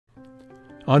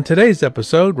On today's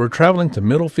episode, we're traveling to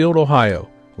Middlefield, Ohio,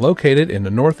 located in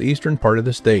the northeastern part of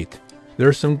the state.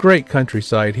 There's some great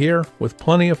countryside here with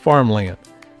plenty of farmland.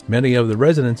 Many of the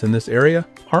residents in this area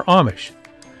are Amish,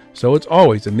 so it's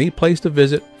always a neat place to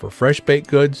visit for fresh baked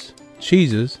goods,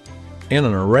 cheeses, and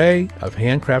an array of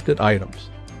handcrafted items.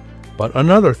 But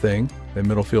another thing that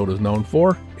Middlefield is known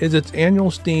for is its annual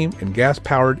steam and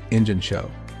gas-powered engine show.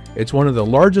 It's one of the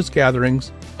largest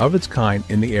gatherings of its kind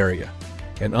in the area.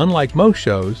 And unlike most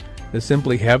shows that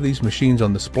simply have these machines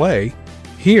on display,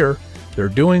 here they're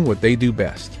doing what they do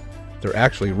best. They're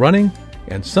actually running,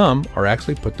 and some are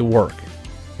actually put to work.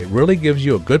 It really gives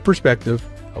you a good perspective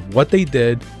of what they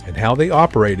did and how they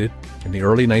operated in the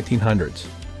early 1900s.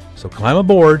 So climb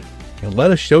aboard and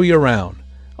let us show you around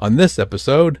on this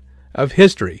episode of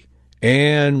History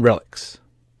and Relics.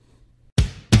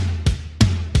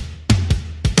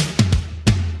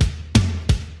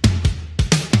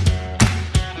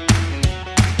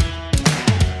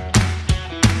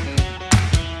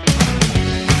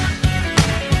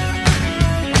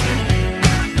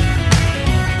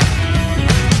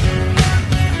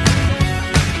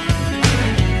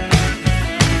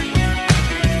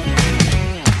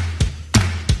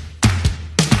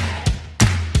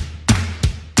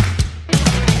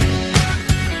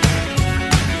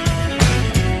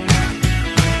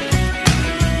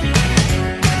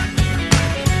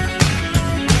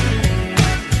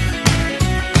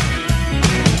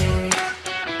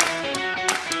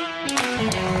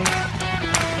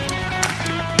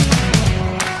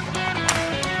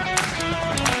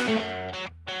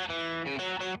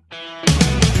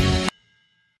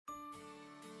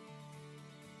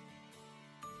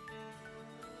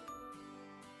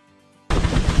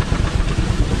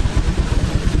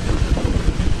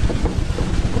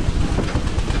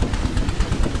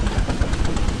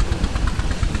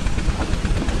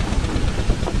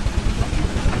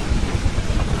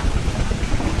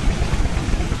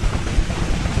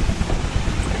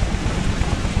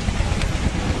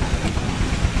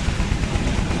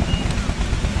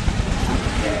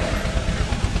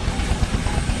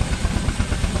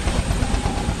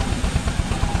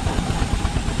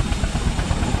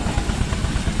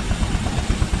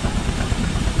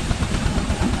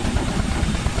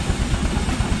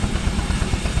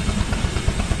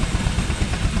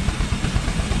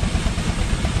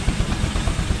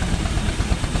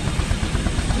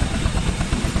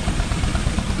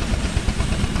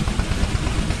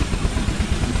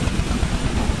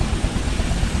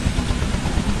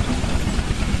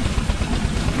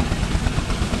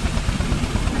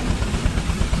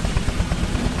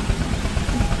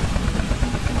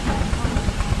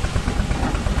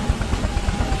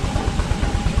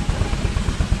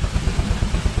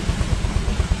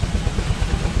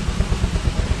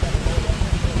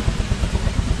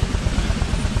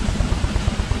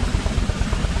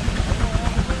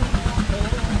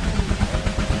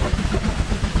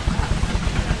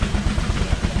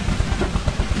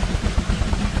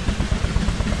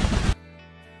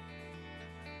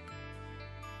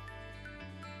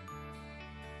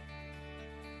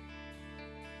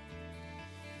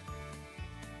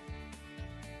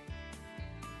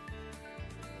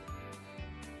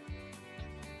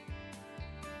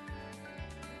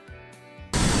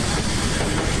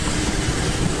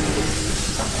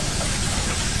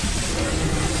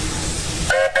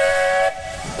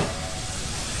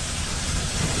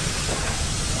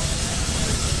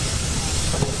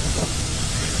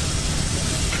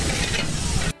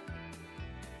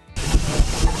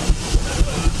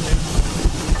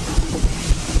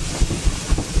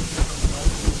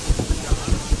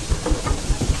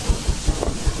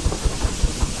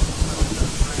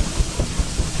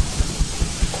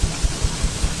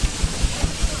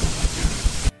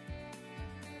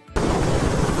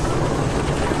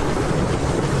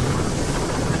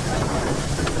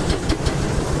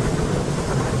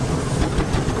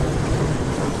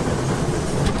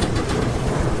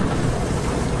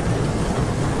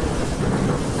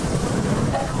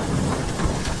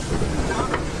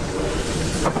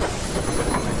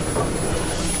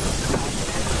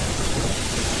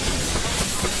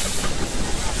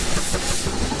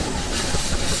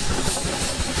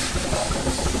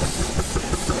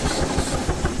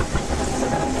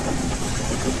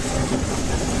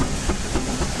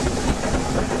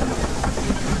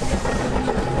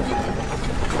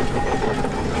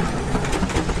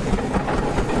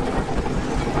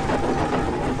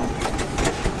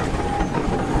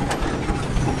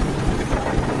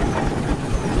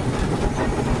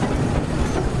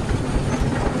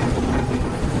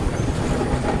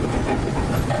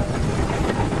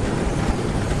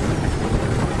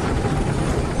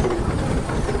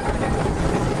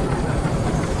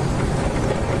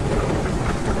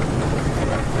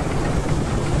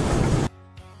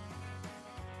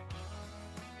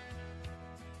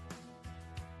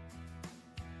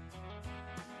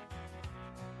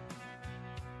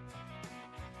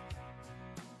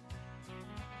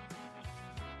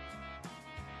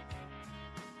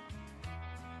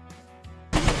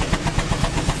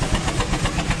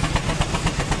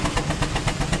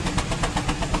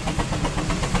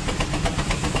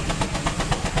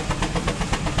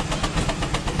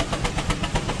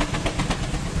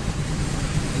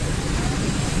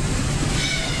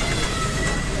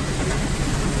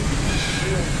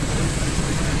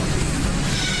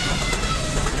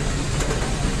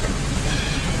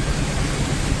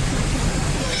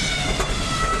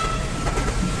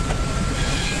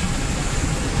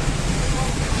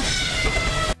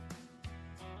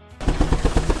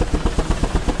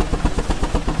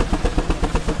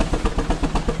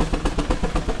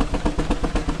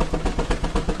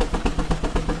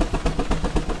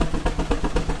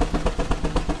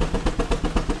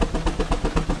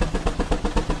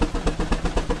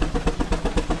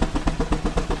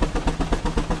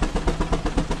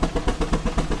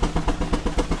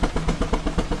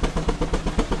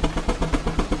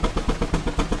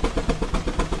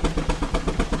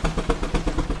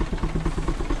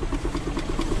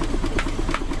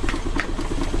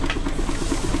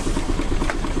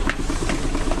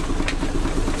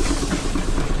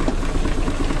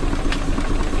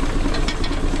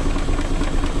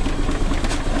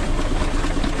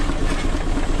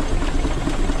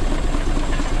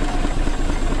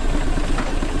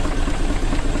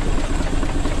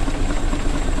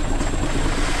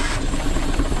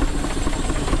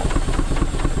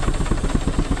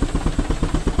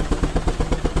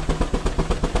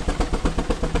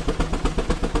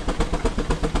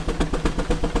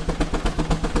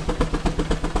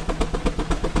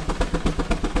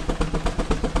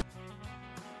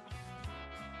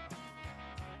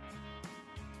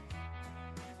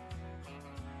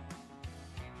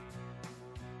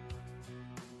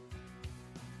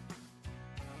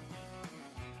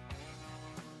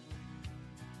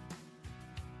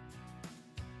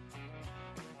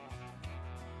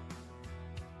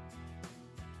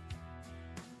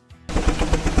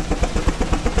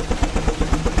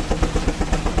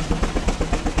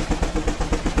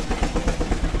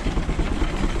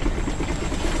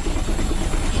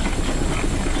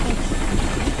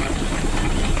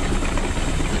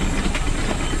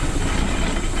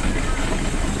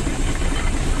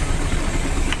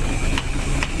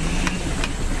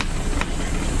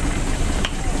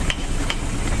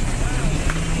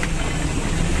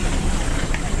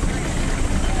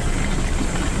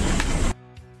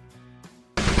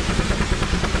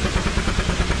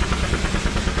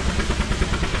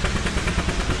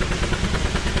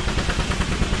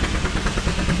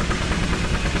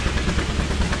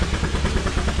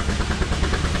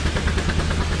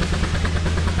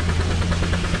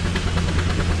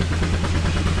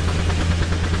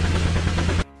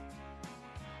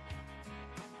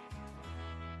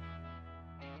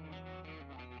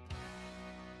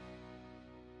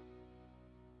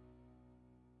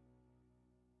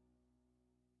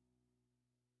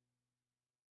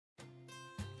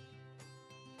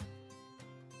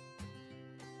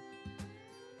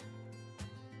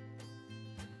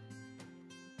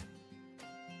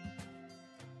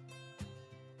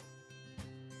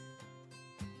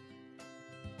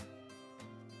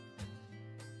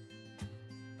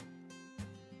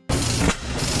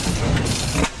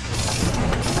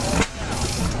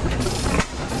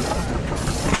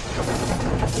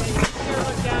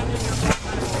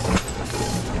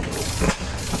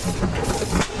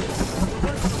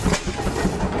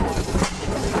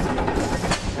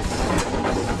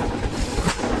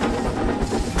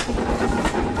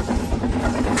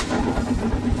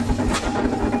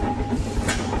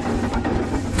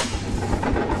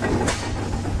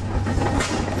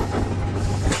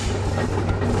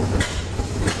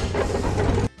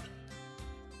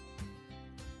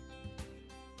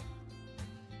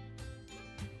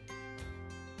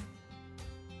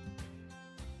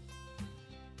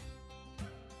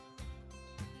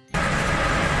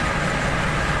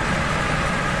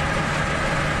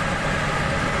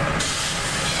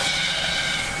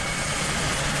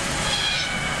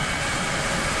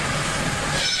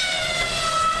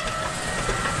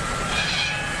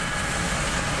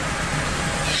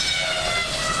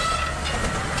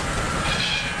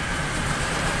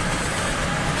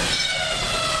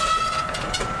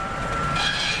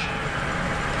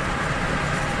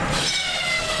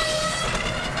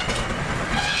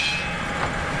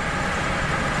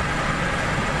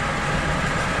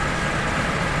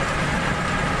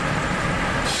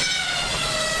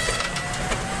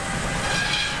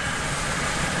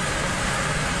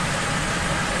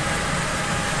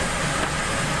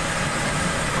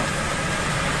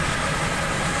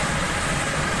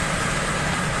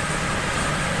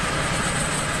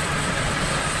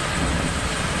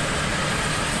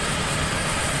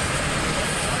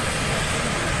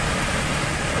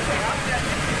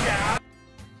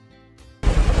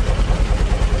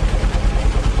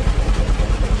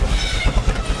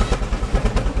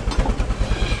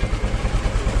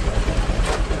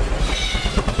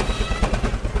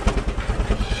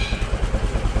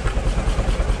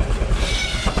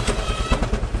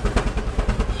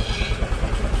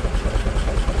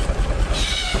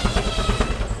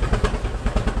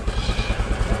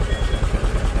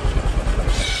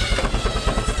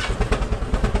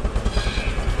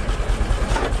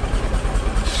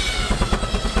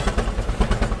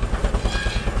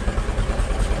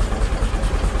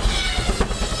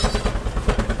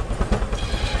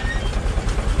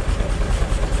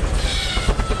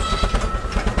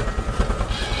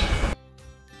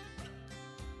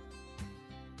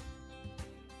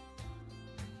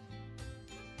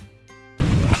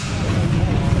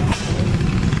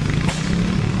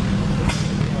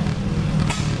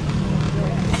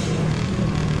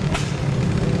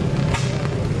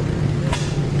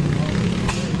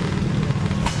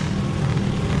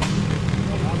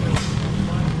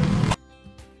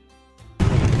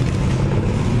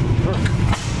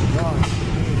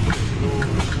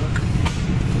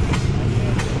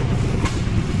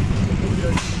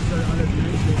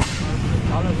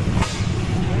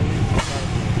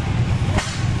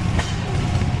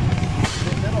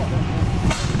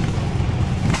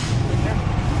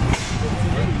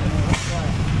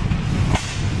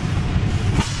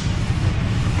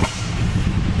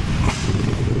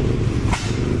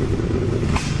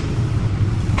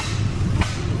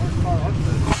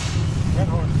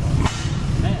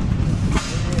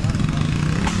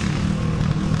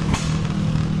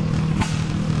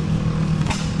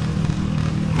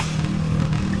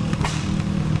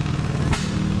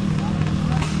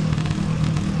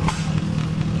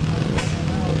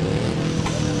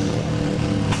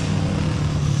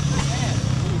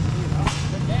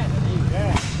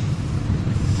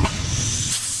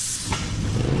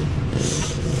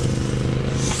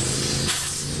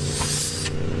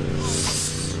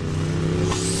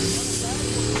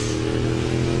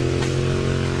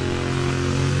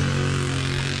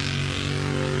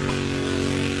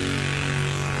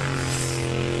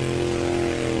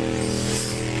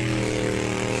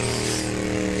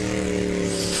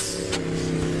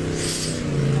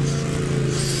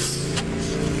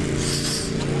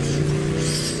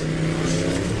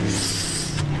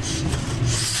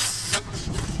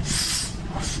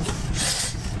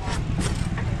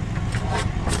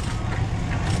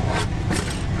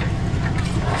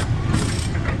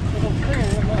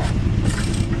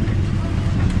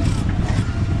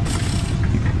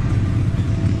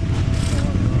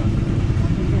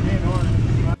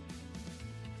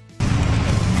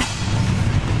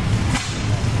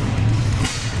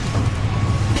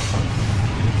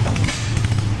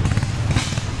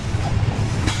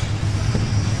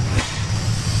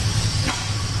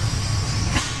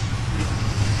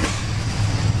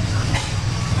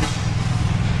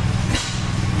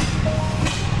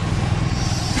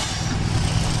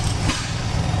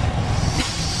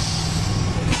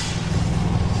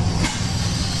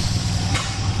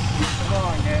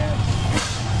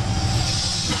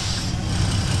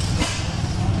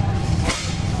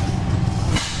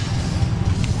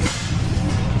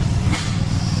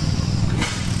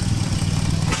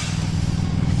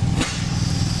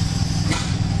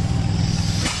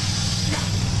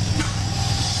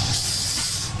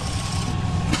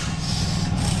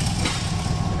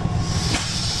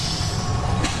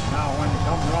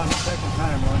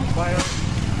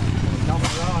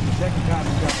 second time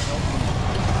he's got to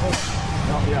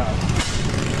help me out.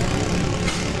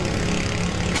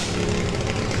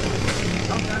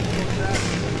 Sometimes it goes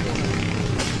down.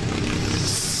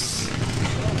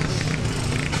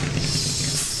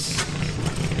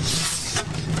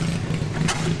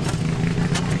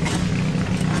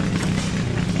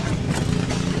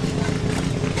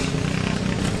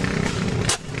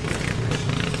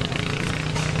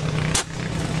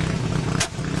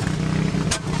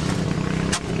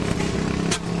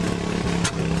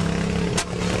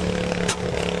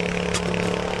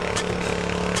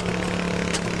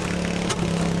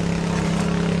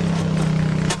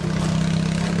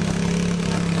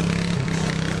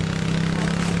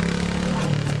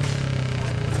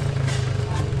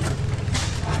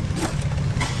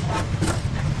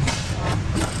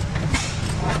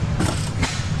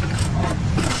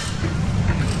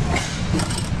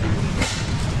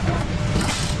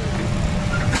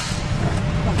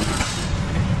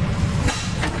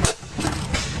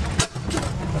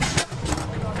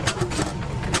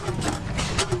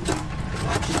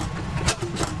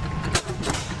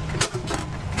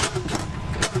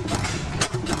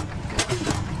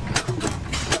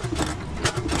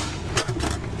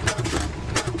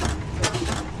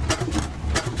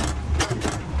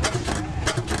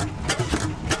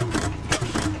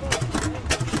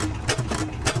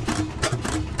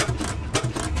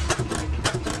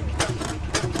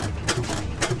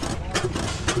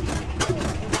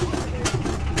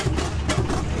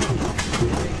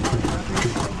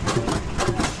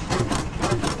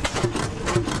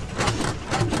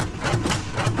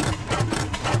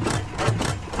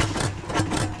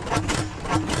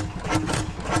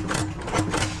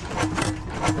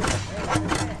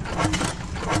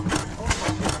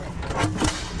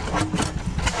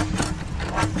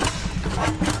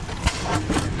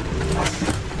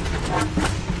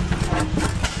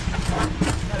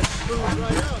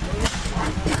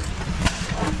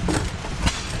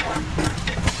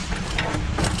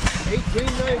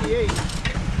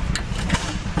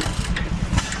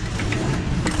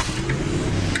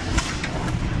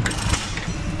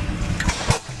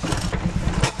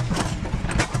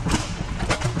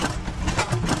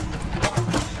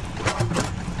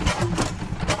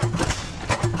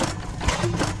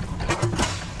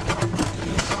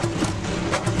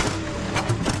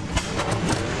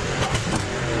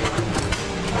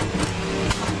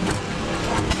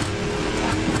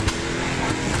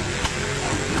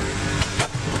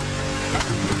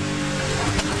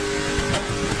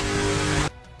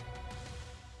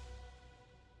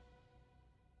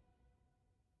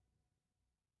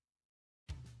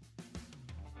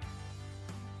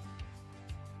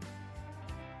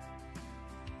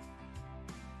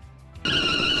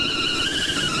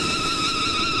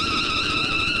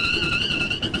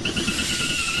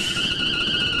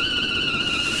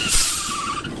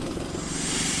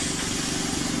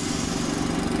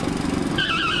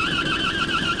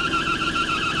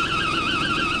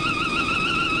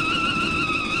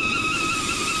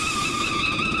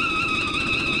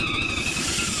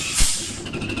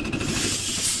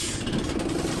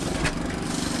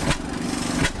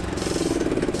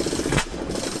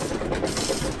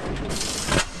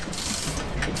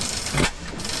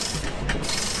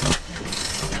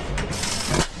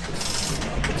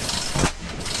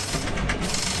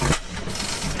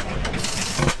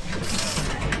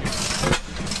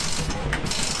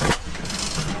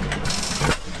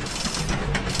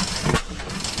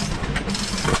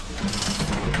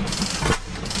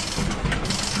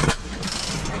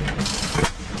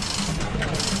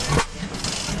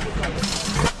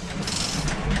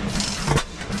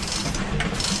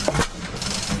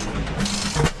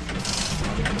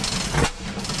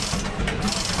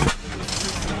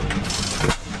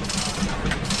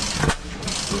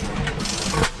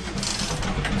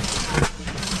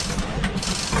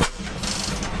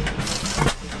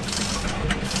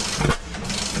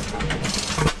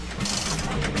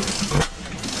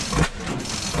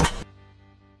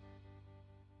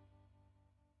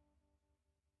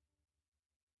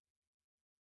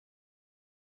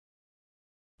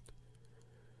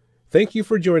 Thank you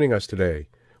for joining us today.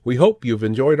 We hope you've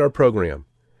enjoyed our program.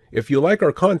 If you like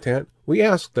our content, we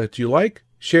ask that you like,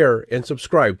 share, and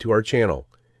subscribe to our channel.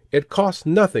 It costs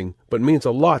nothing but means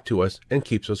a lot to us and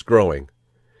keeps us growing.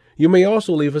 You may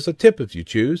also leave us a tip if you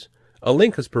choose. A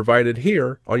link is provided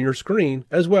here on your screen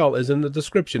as well as in the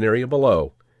description area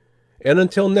below. And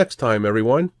until next time,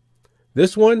 everyone,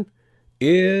 this one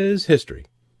is history.